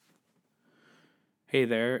Hey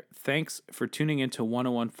there, thanks for tuning into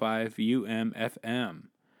 1015 UMFM.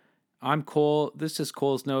 I'm Cole. This is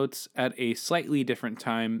Cole's Notes at a slightly different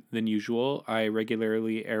time than usual. I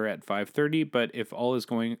regularly air at 5:30, but if all is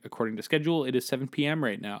going according to schedule, it is 7 p.m.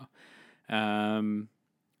 right now.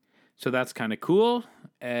 So that's kind of cool.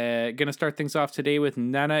 Gonna start things off today with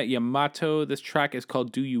Nana Yamato. This track is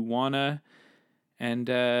called Do You Wanna? And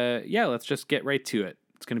let's just get right to it.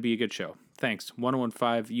 It's gonna be a good show. Thanks.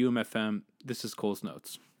 1015 UMFM. This is Cole's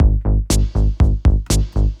Notes.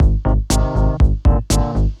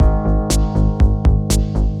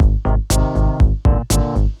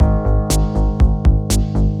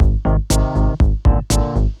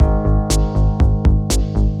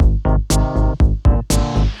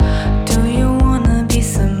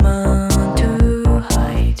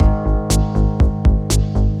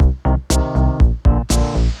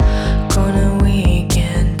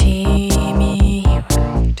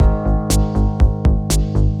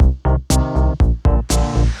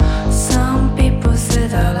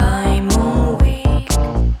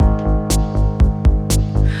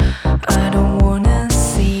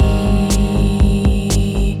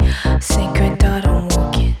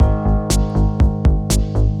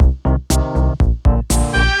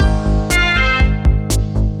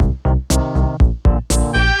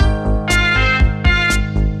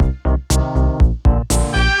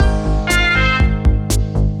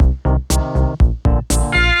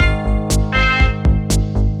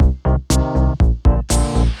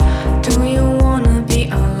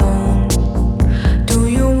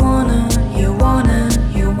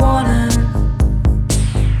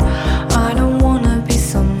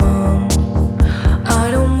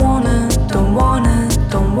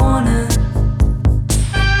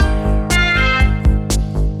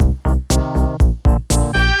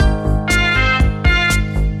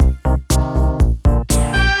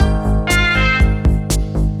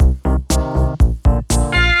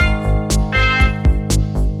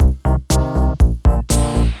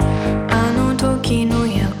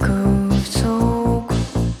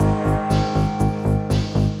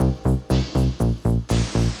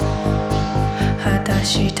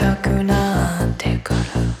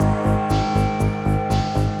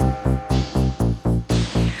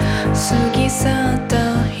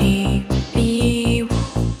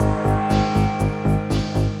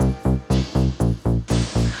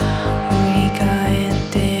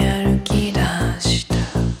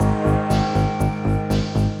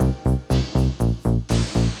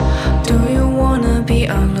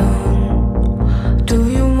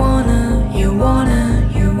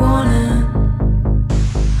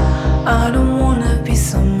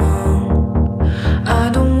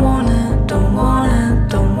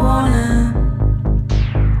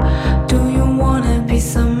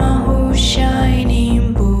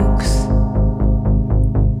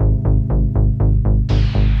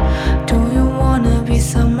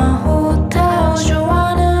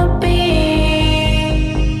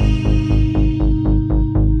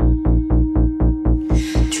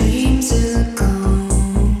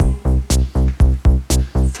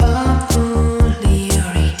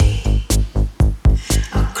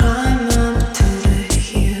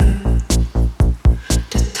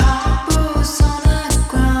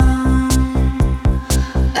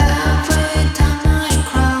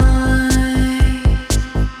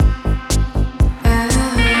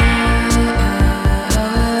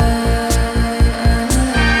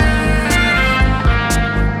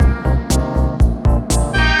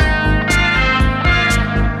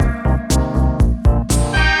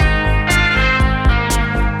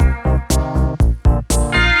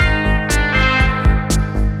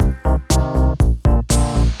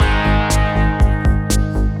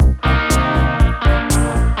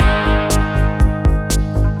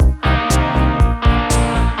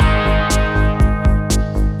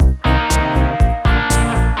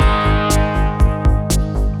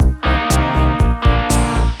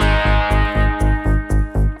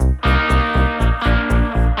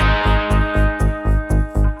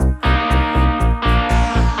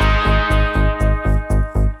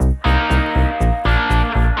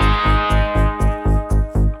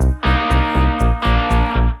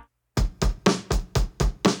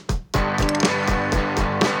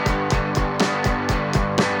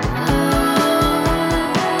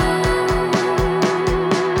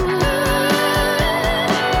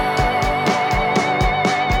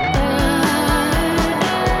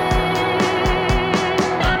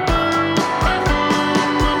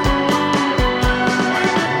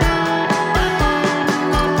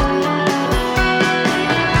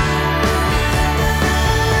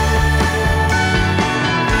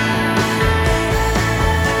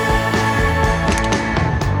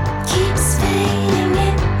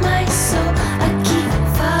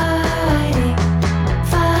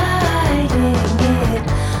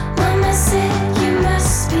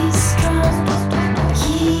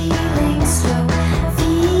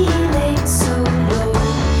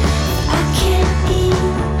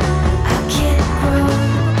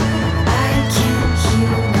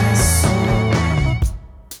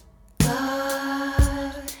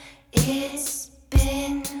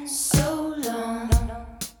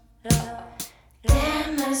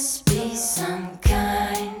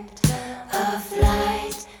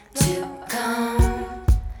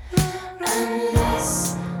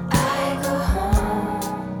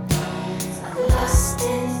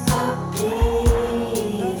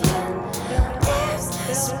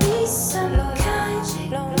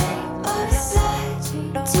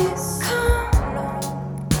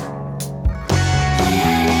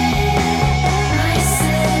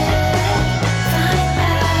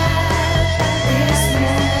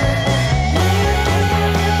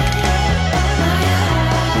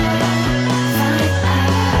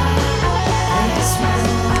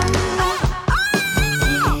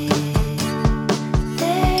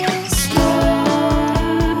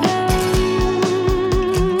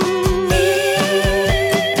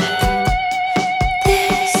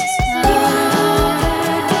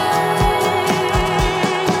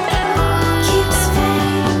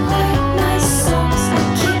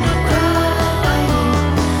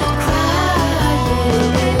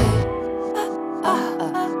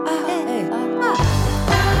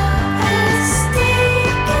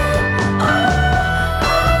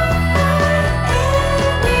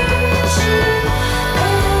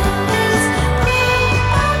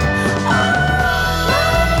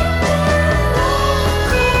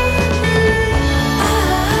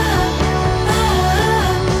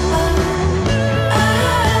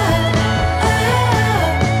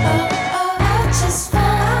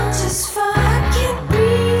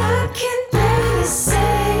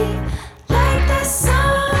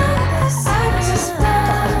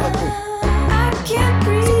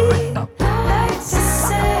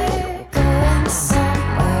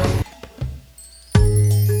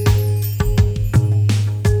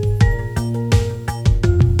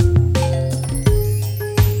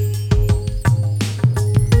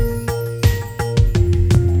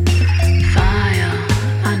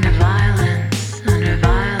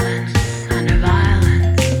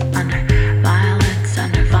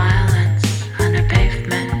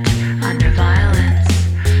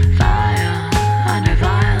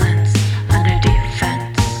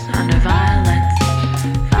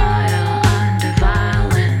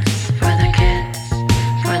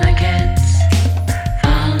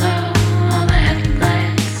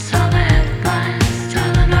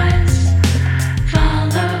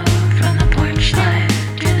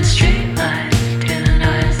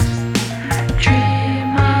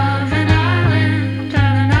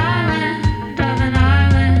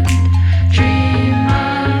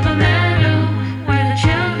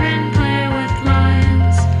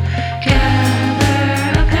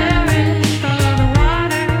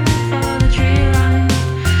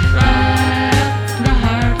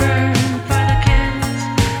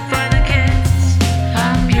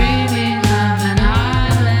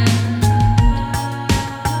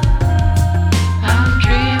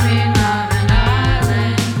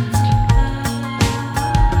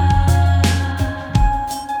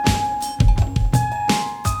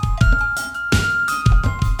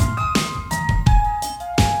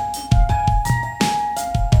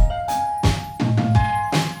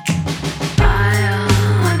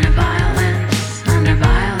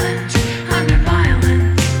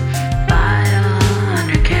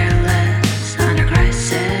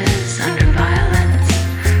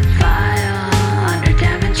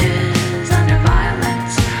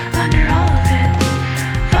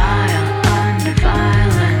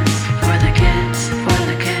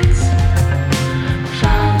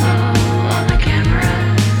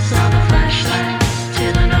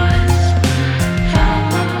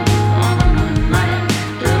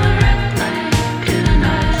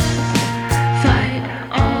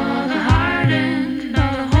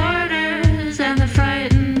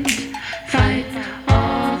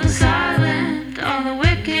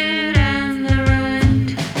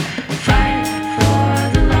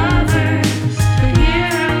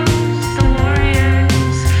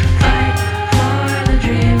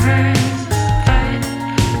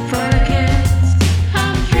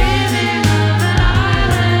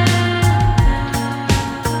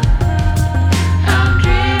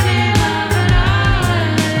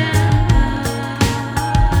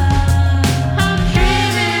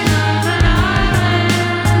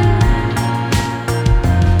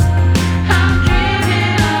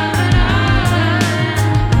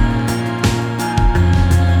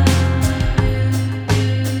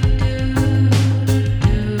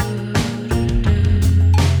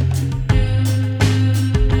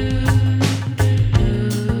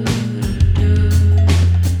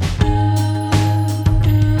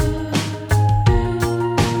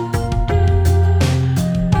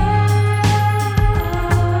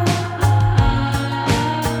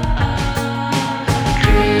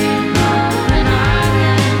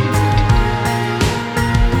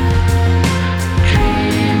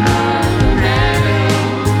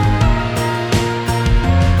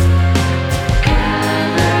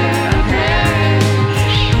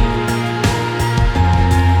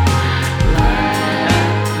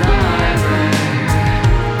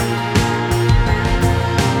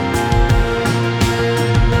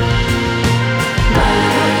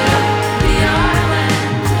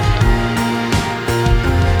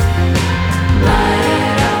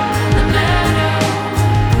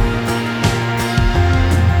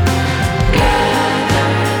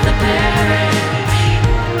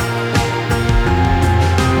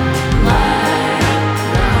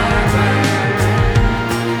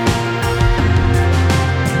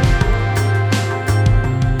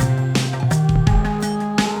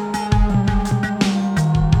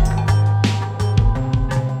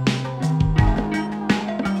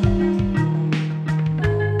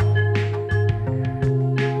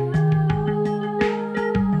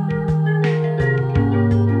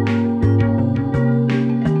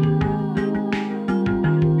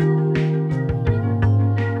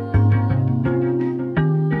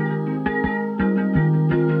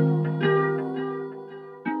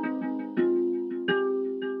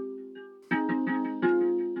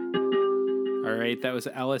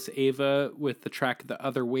 was Alice Ava with the track The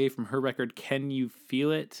Other Way from her record Can You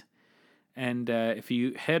Feel It? And if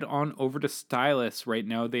you head on over to Stylus right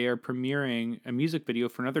now, they are premiering a music video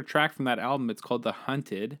for another track from that album. It's called The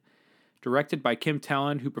Hunted, directed by Kim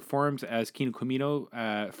Talon, who performs as Kino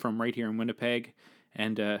Kumino from right here in Winnipeg,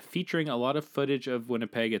 and featuring a lot of footage of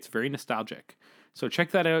Winnipeg. It's very nostalgic. So check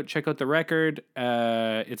that out. Check out the record.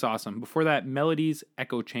 It's awesome. Before that, Melodies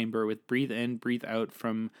Echo Chamber with Breathe In, Breathe Out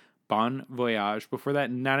from Bon Voyage. Before that,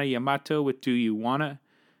 Nana Yamato with Do You Wanna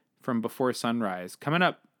from Before Sunrise. Coming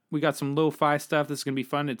up, we got some lo-fi stuff. This is going to be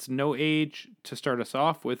fun. It's No Age to start us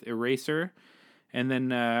off with Eraser. And then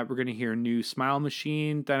we're going to hear new Smile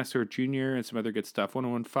Machine, Dinosaur Jr., and some other good stuff.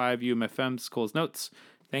 101.5 UMFM's Cole's Notes.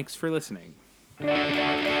 Thanks for listening.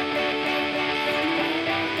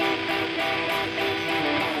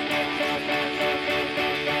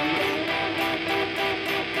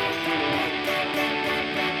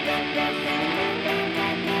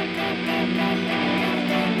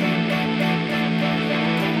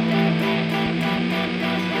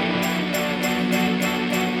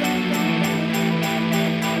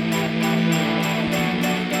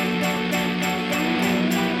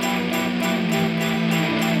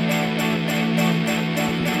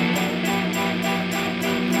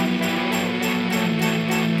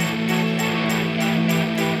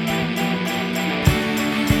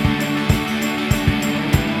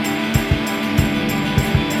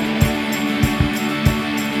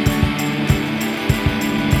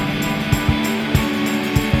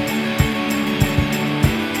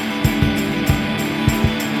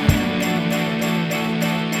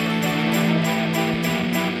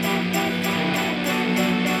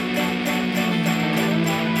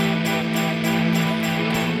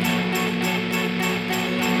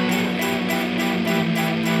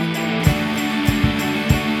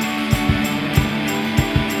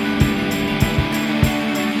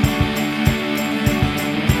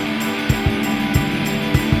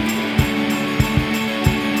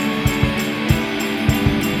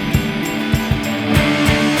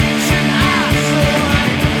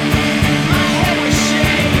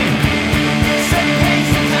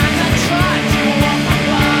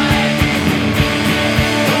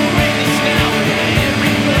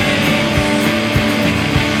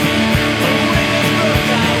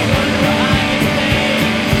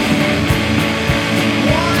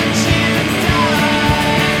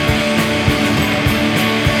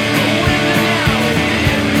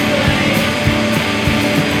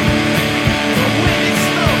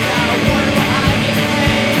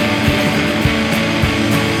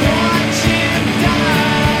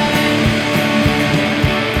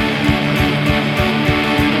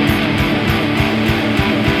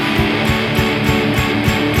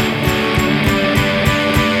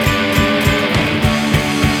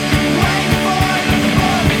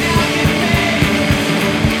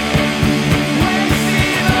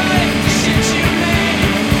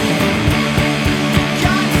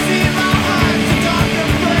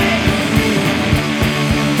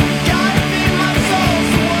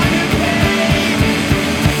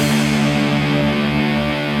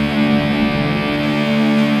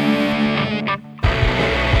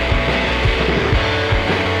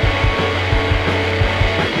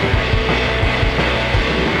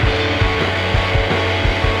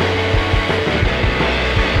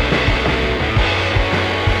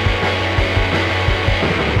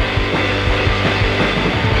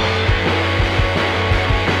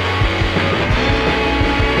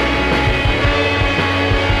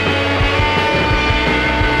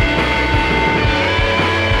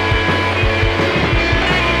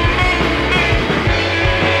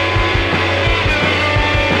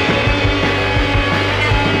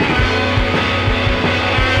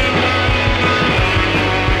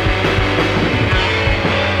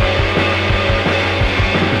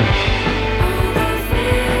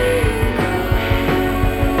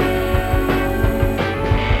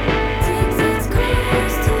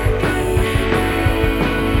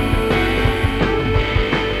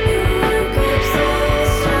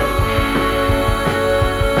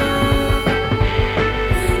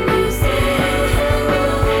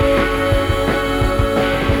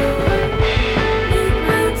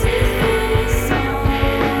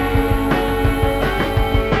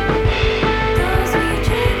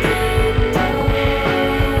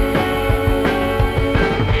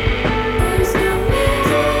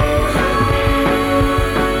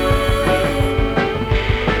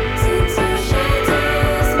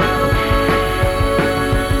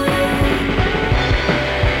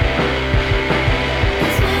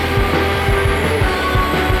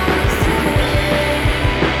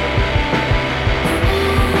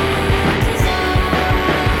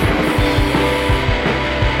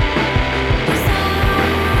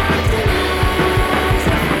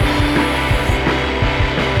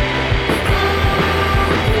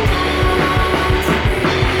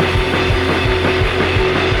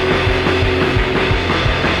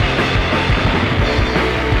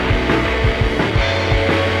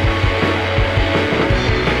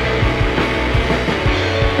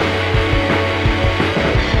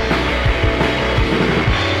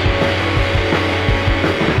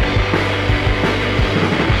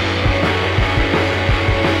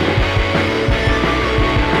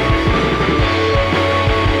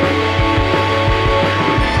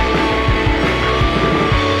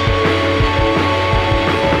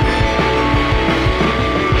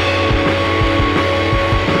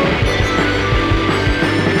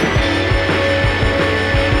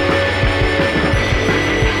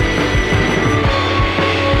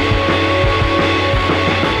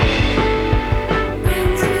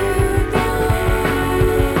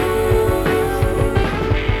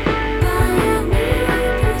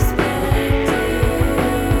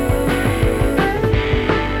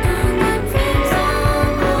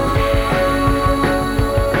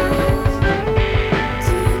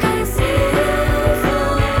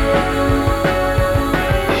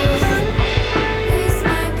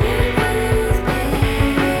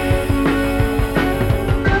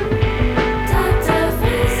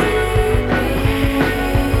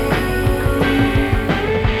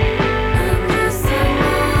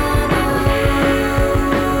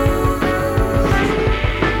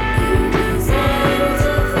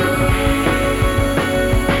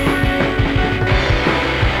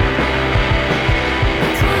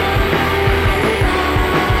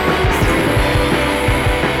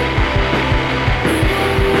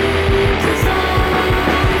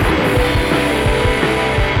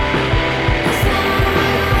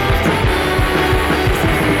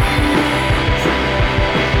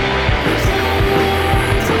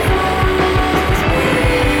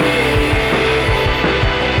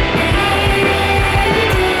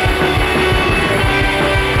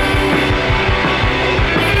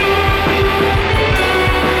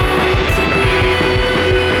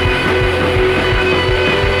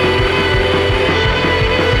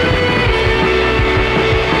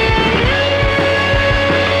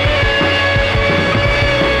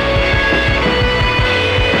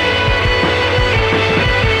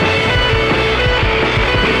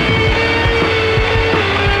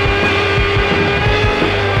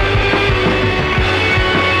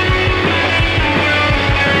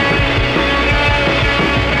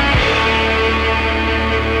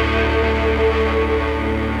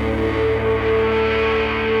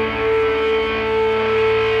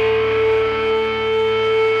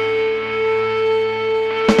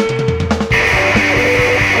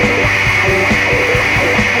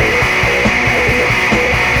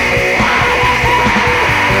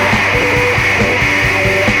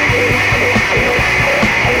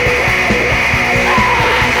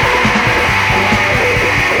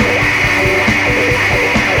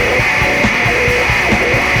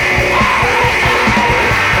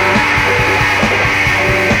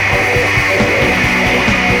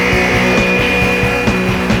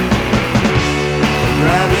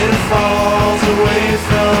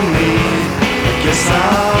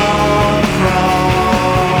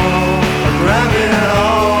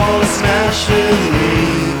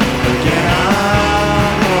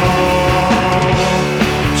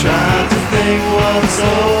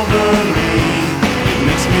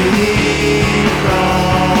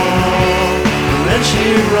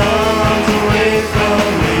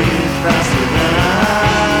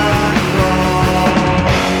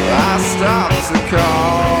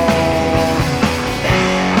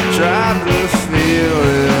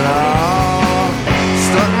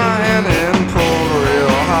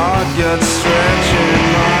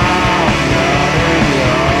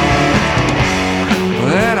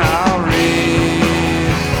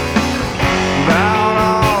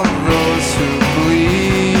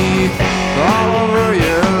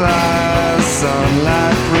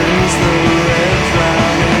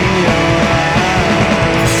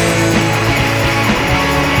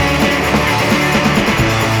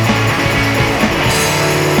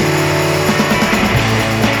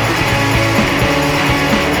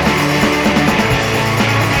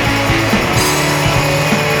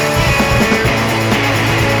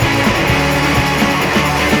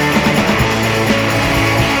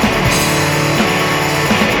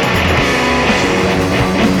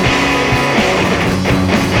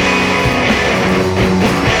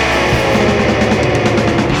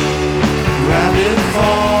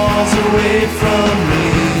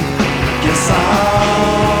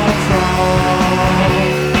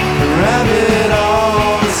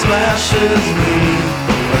 smashes me.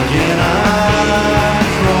 Again I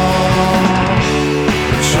crawl.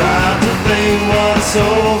 Try to think what's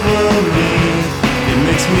over me. It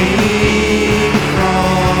makes me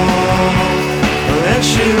crawl. Let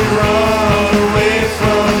you run away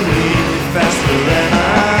from me faster than I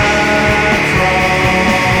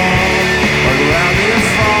crawl. Or gravity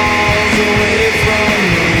falls away from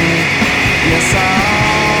me. Yes,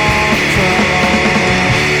 I'll crawl.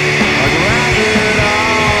 Or gravity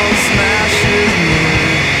all smashes me.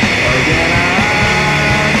 Again I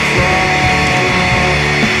crawl.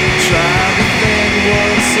 Try to think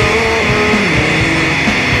what's over me.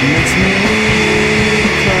 It makes me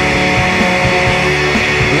crawl.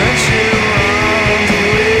 Let you run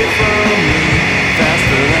away from me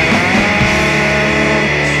faster than I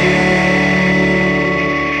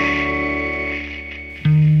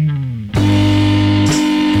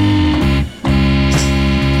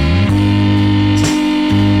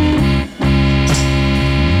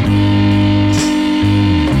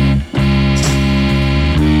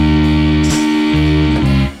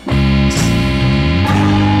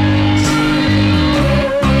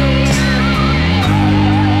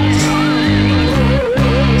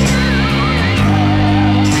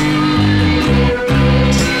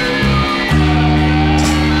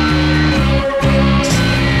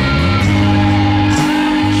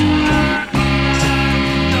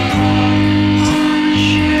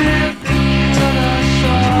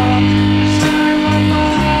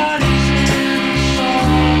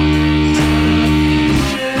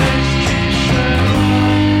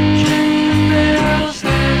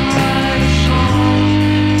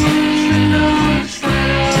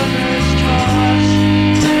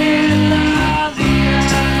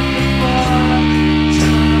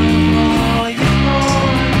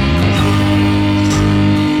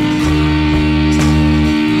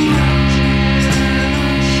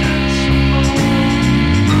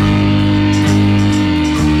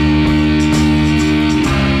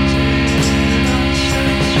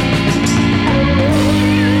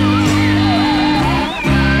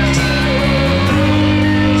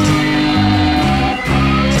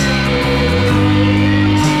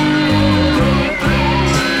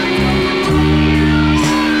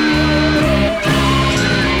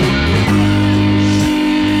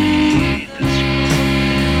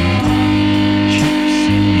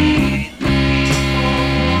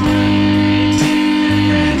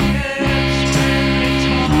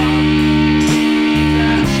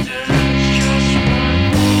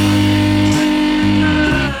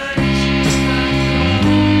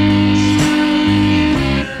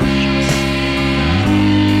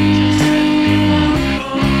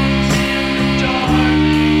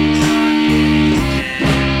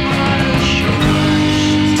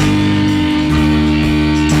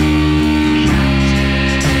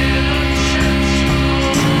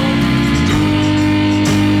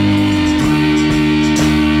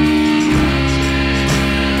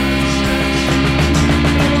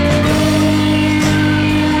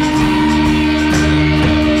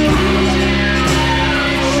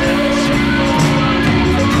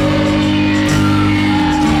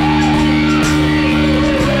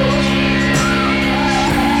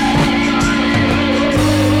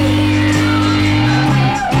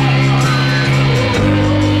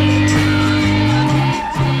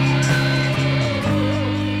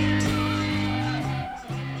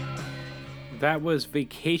That was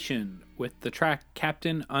Vacation with the track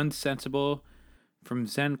Captain Unsensible from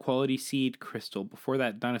Zen Quality Seed Crystal. Before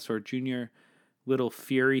that, Dinosaur Jr., Little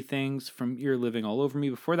Fury Things from You're Living All Over Me.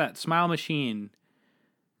 Before that, Smile Machine.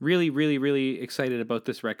 Really, really, really excited about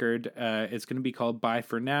this record. It's going to be called Bye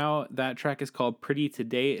For Now. That track is called Pretty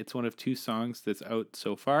Today. It's one of 2 songs that's out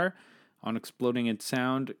so far on Exploding in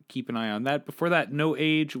Sound. Keep an eye on that. Before that, No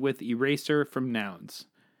Age with Eraser from Nouns.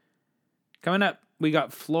 Coming up, we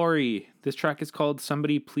got Flory. This track is called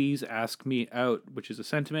Somebody Please Ask Me Out, which is a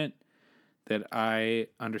sentiment that I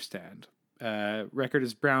understand. Record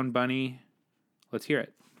is Brown Bunny. Let's hear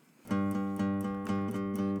it. I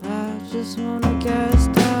just wanna get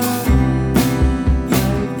stuck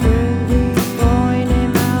like pretty boy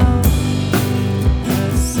named Al.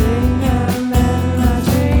 I sing them in my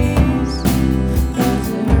dreams.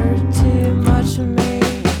 Doesn't hurt too much for me.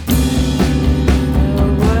 I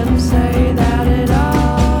wouldn't say that at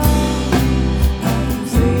all. I'm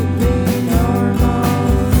completely normal.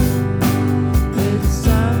 But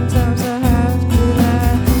sometimes I have to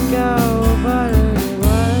let go. But it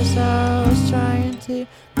was I was trying to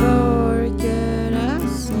forget. I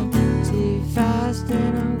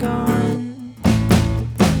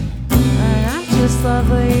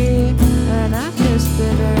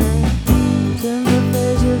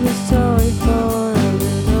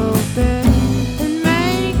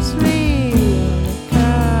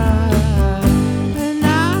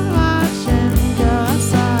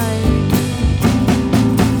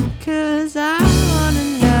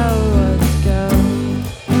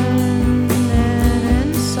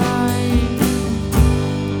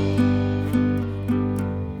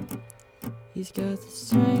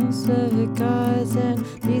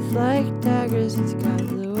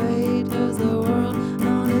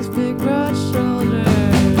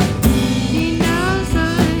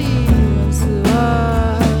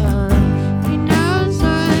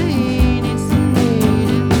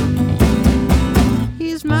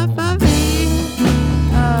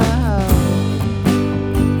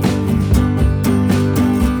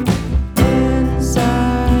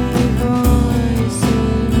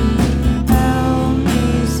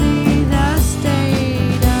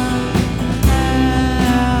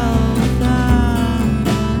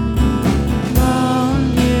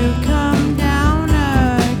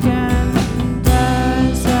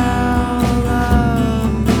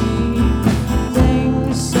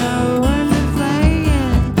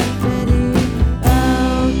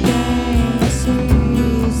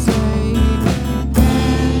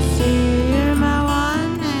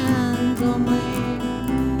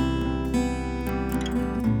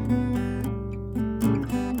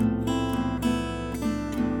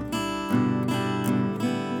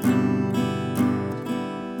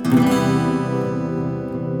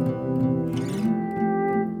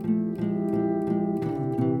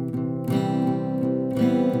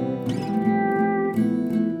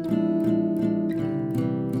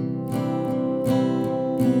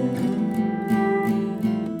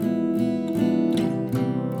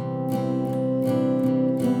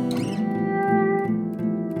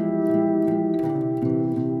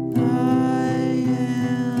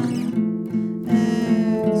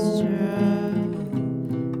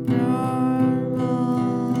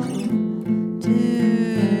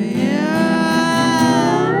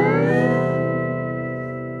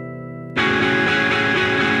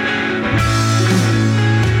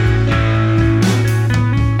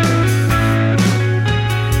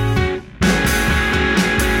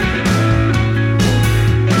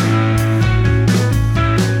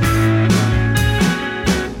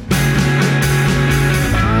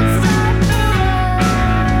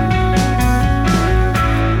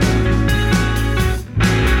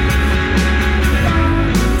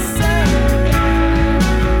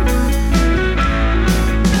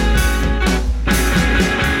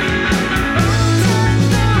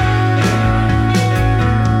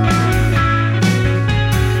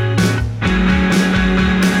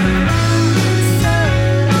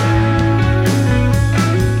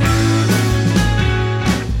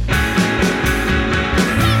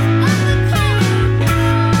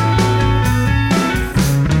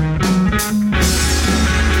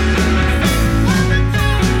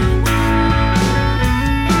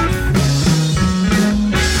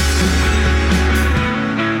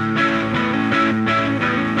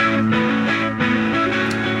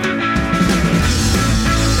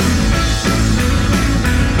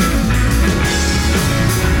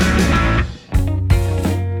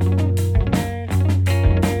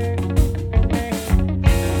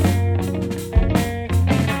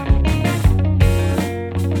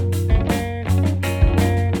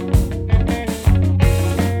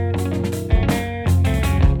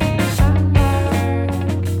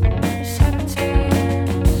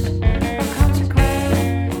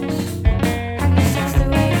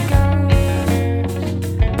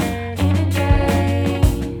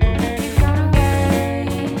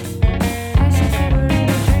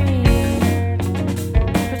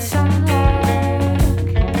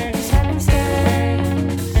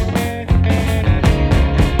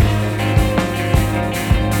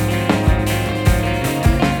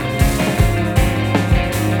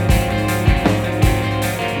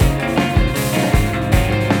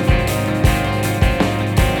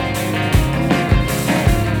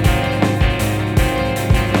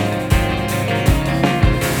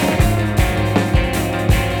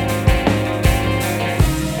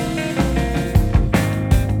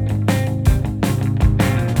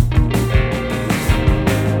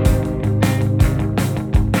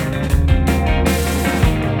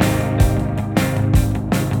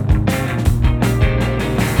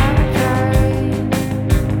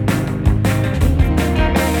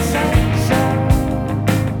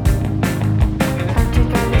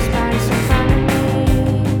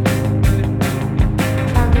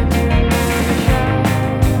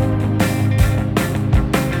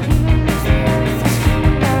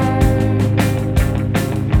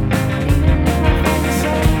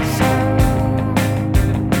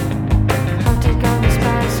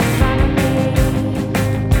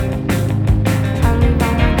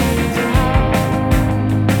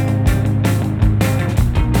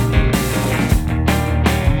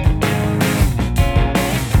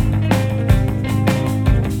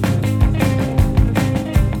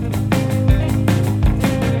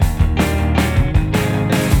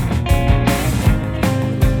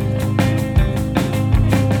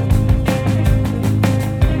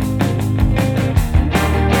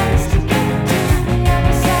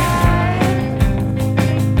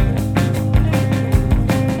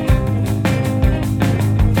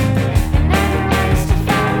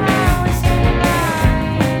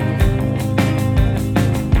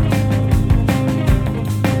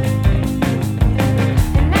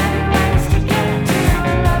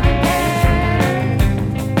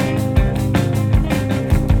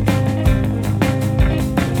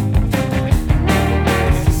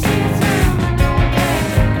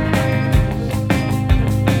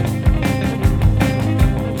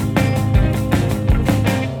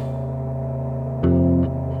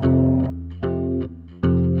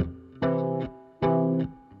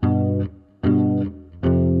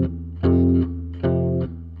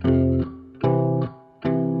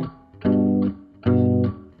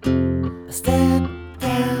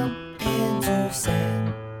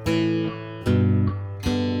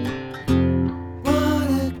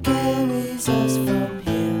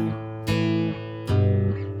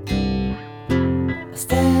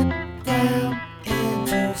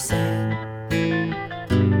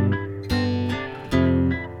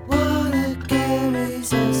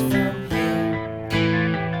carries us from here.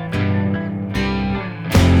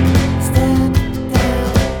 Step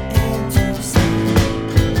down into sand.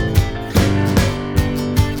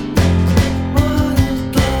 Water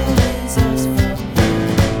carries us from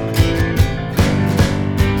here.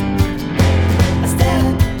 I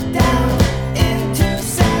step down into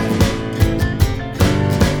sand.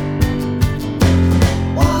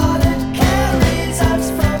 Water carries us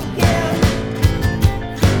from here.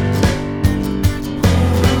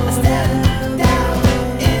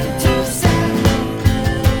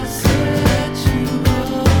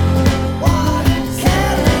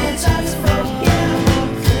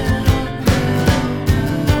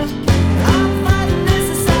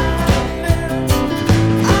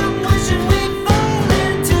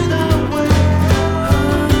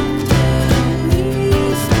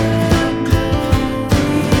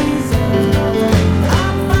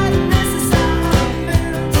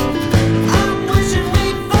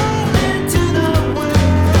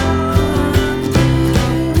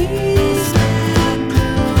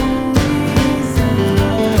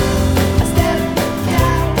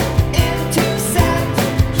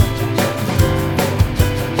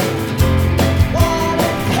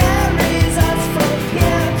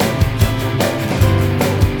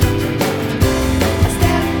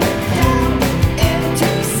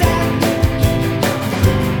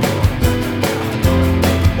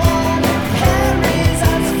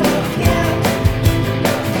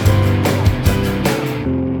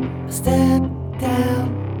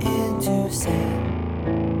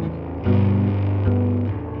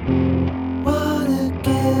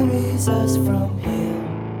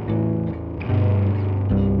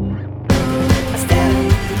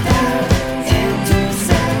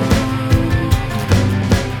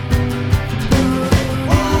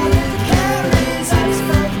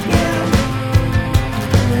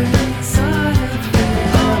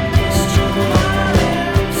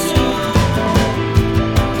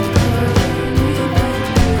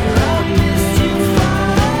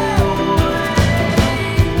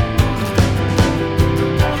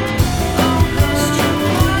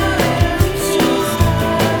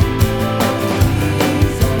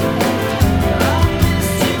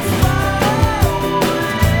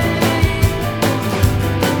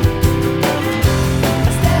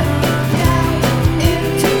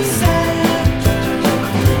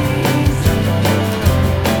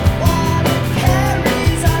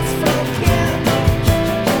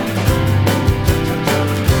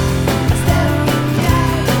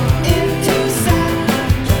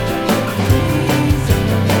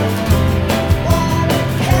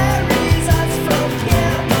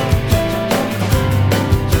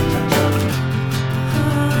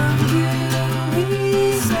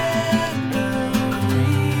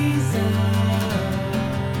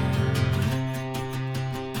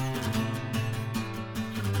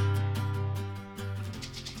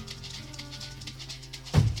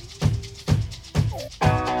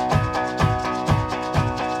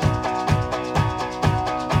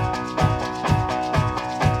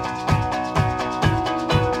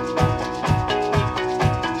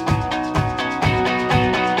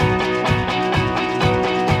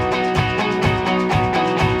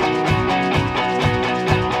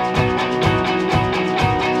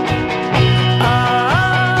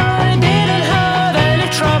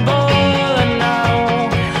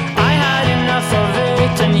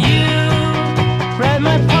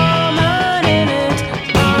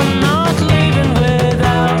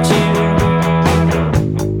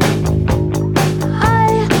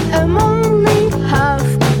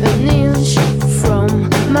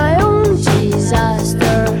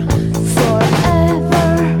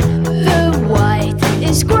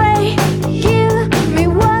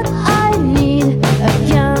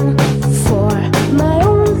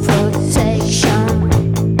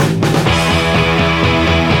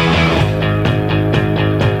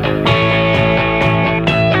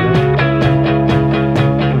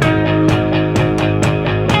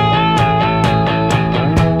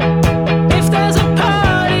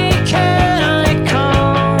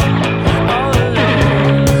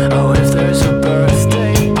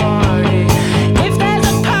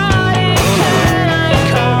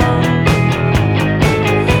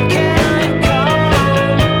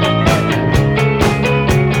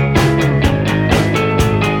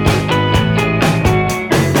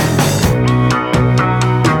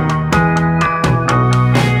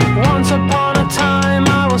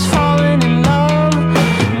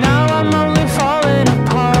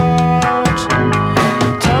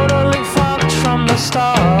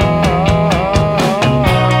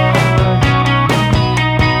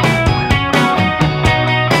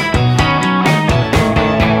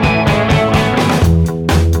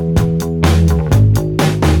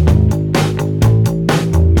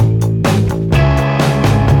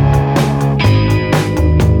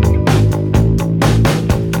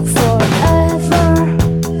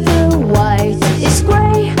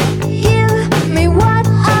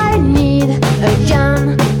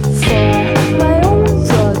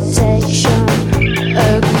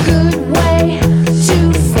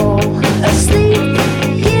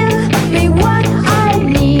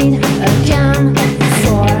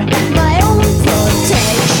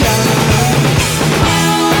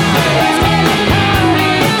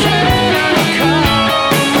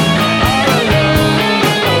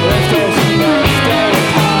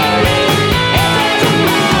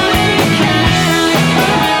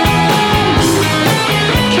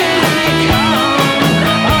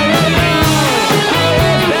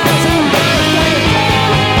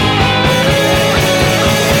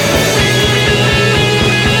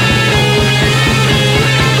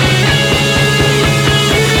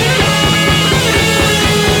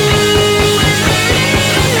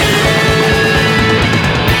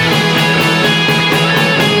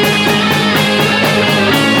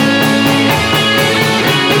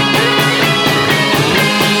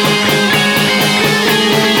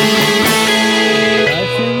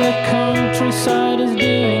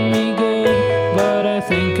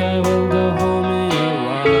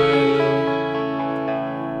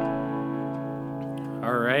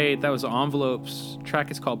 right, that was Envelopes.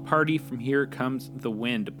 Track is called Party from Here Comes the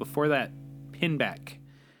Wind. Before that, Pinback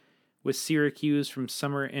with Syracuse from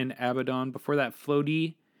Summer in Abaddon. Before that,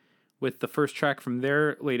 Floaty with the first track from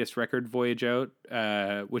their latest record, Voyage Out,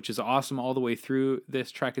 which is awesome all the way through.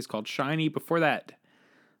 This track is called Shiny. Before that,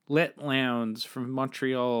 Lit Lounge from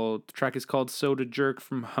Montreal. The track is called Soda Jerk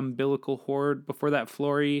from Umbilical Horde. Before that,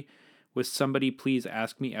 Flory with Somebody Please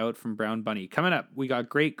Ask Me Out from Brown Bunny. Coming up, we got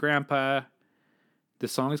Great Grandpa. The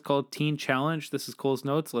song is called Teen Challenge. This is Cole's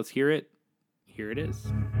Notes. Let's hear it. Here it is.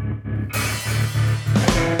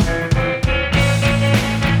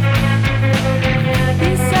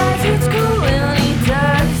 Besides, it's cool when he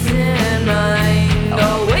doesn't mind.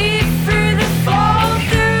 I'll wait for the fall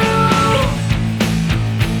through.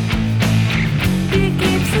 He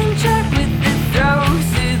keeps in check with the throws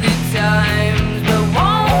to the times, but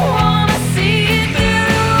won't wanna see it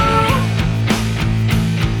through.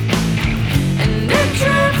 And it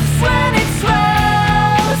drips when it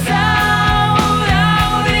swells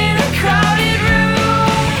out in a crowded room.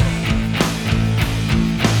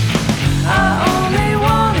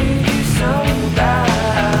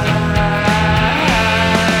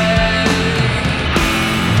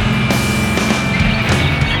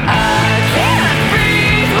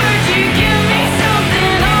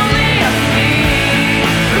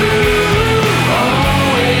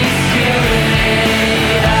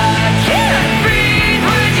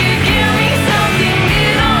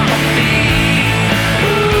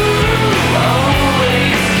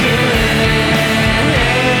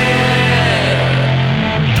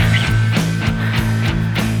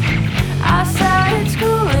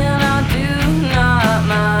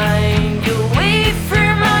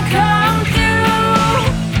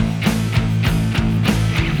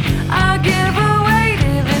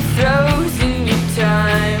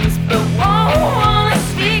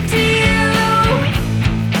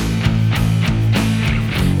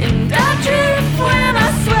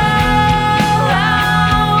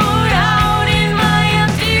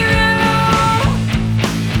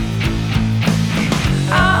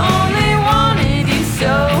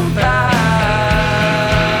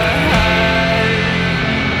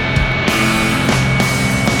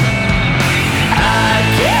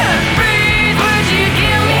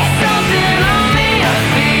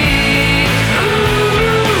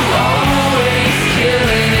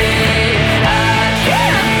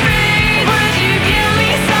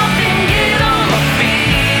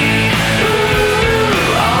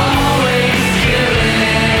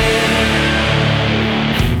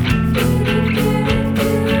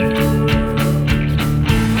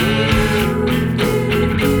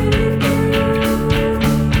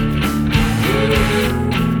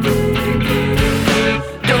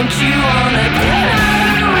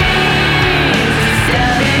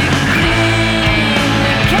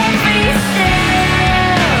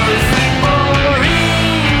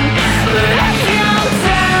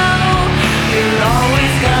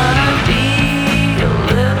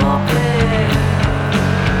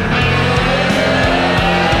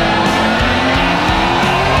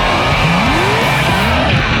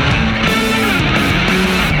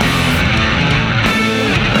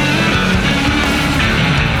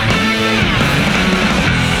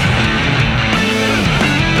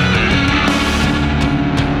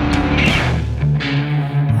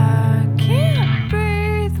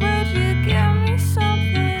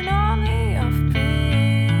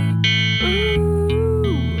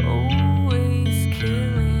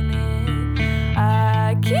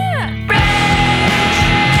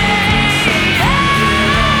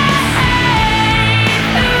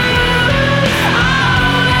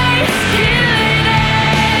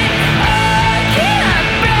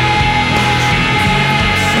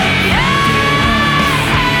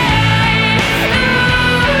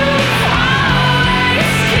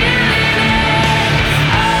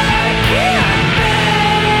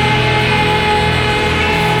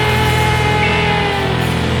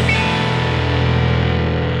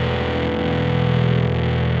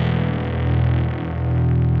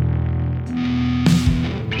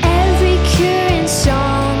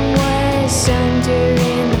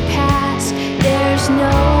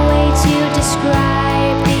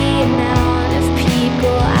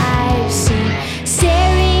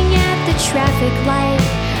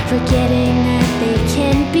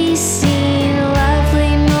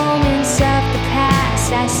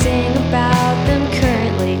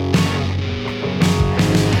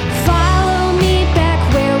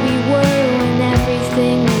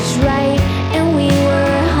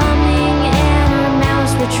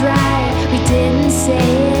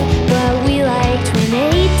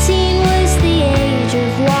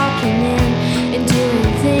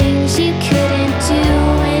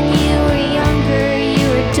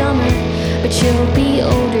 she'll be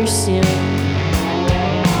older soon.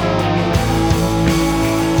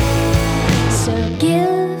 So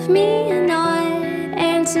give me a nod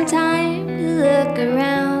and some time to look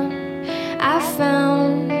around. I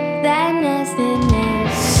found that nothing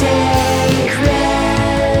is sacred.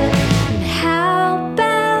 And how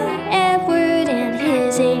about Edward and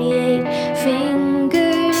his 88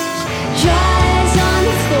 fingers? Jaws on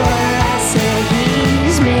the floor, I say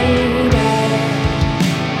he's made it.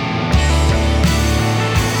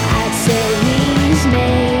 I'd say he's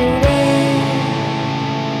made it.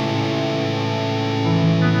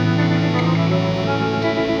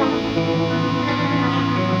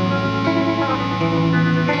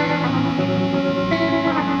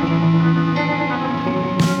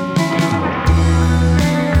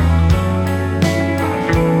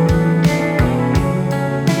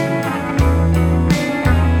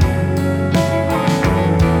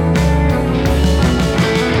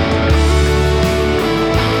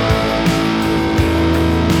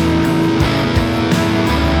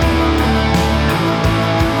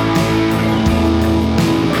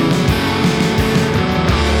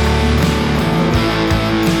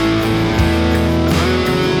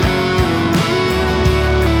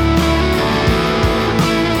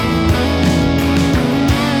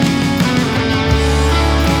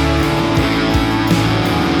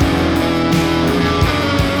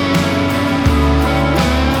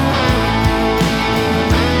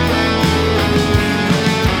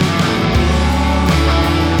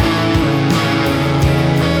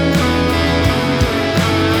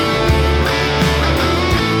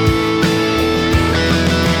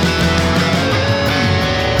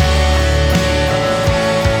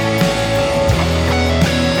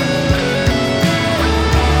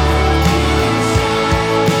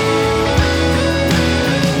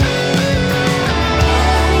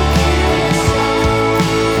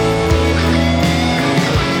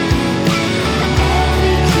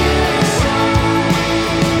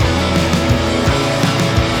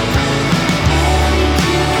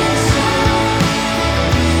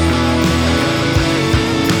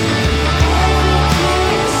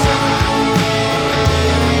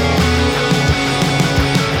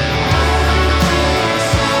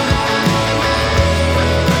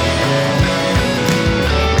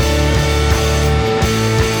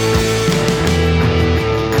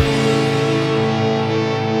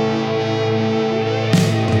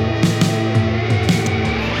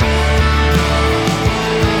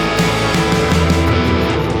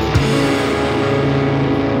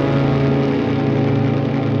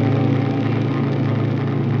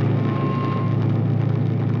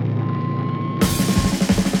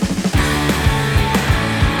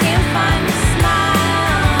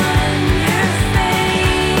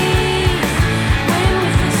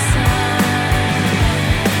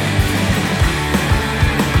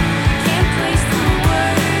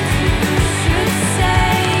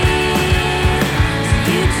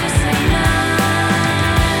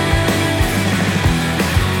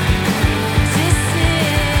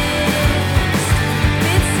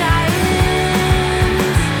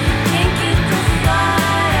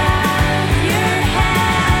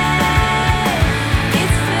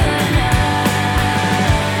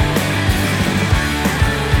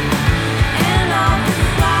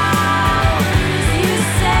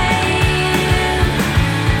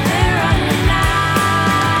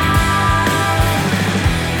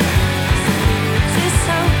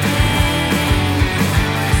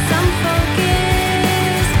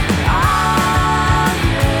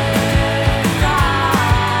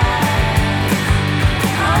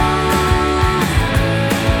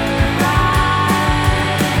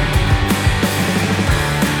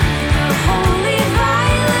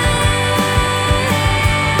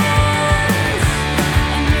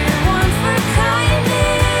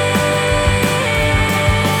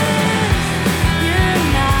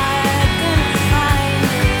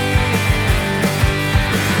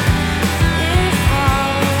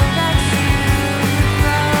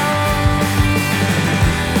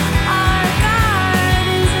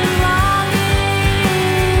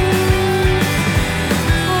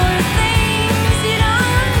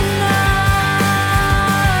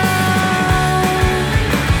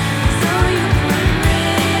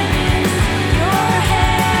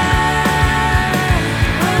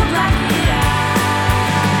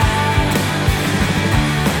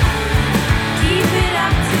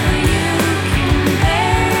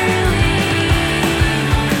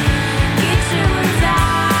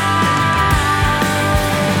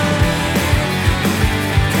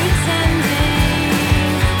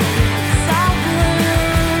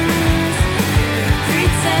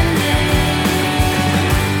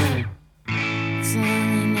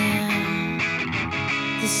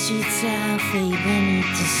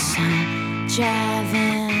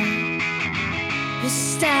 living.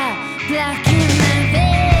 Stop blocking my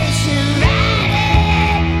vision,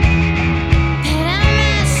 riding. That I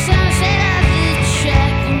myself set off the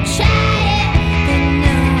track. I'm trying, but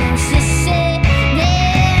no one's listening.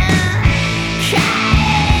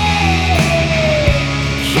 Crying,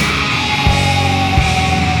 crying.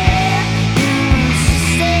 No one's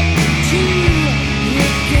listening to you,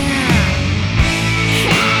 girl.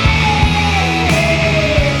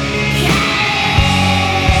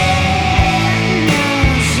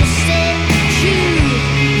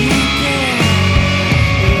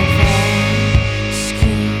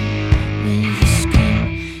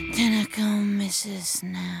 Misses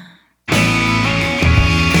now.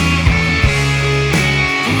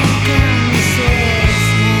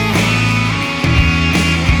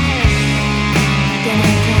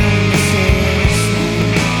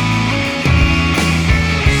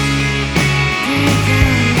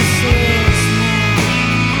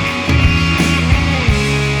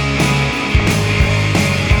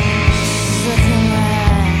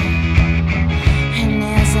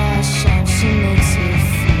 She makes me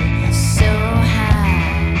feel so high.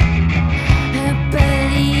 But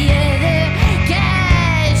the other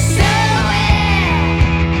guy's somewhere.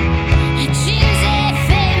 It seems that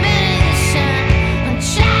fame in the sun. I'm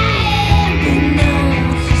trying, but no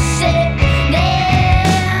one's listening.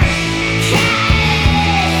 Crying,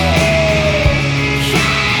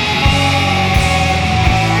 crying.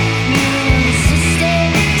 No one's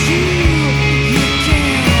listening to you,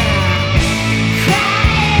 girl.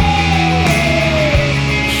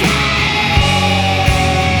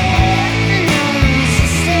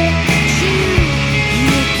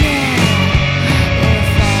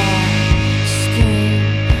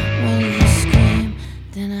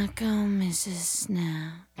 Misses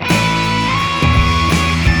now.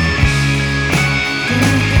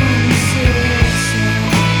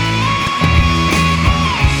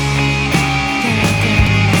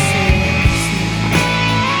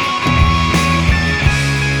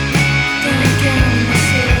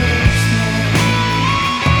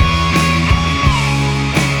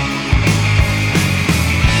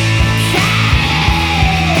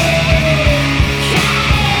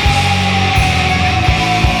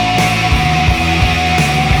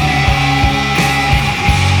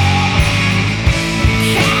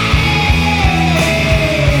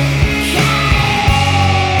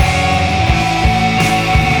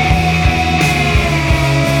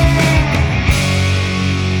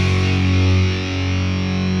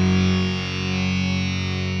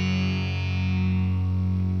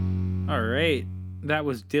 All right. That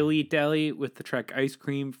was Dilly Dally with the track Ice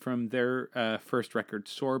Cream from their first record,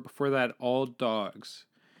 Soar. Before that, All Dogs.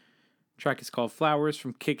 Track is called Flowers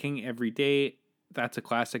from Kicking Every Day. That's a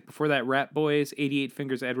classic. Before that, Rat Boys, 88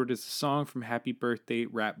 Fingers Edward is a song from Happy Birthday,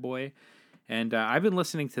 Rat Boy. And I've been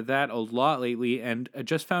listening to that a lot lately, and I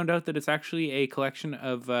just found out that it's actually a collection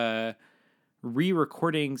of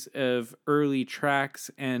re-recordings of early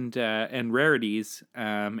tracks and rarities,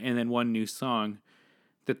 and then one new song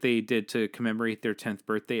that they did to commemorate their 10th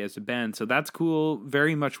birthday as a band. So that's cool.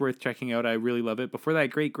 Very much worth checking out. I really love it. Before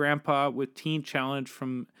that, Great Grandpa with Teen Challenge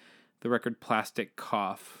from the record Plastic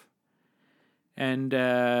Cough. And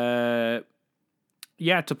yeah,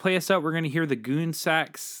 to play us out, we're going to hear the Goon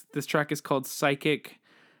Sax. This track is called Psychic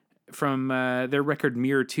from their record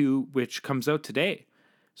Mirror 2, which comes out today.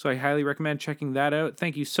 So I highly recommend checking that out.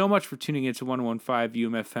 Thank you so much for tuning in to 101.5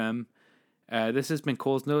 UMFM. This has been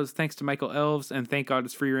Cole's Notes. Thanks to Michael Elves, and thank God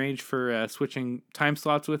it's Free Range for switching time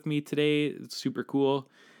slots with me today. It's super cool.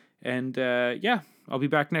 And yeah, I'll be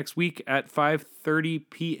back next week at 5:30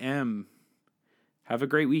 p.m. Have a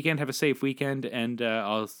great weekend. Have a safe weekend, and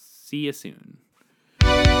I'll see you soon.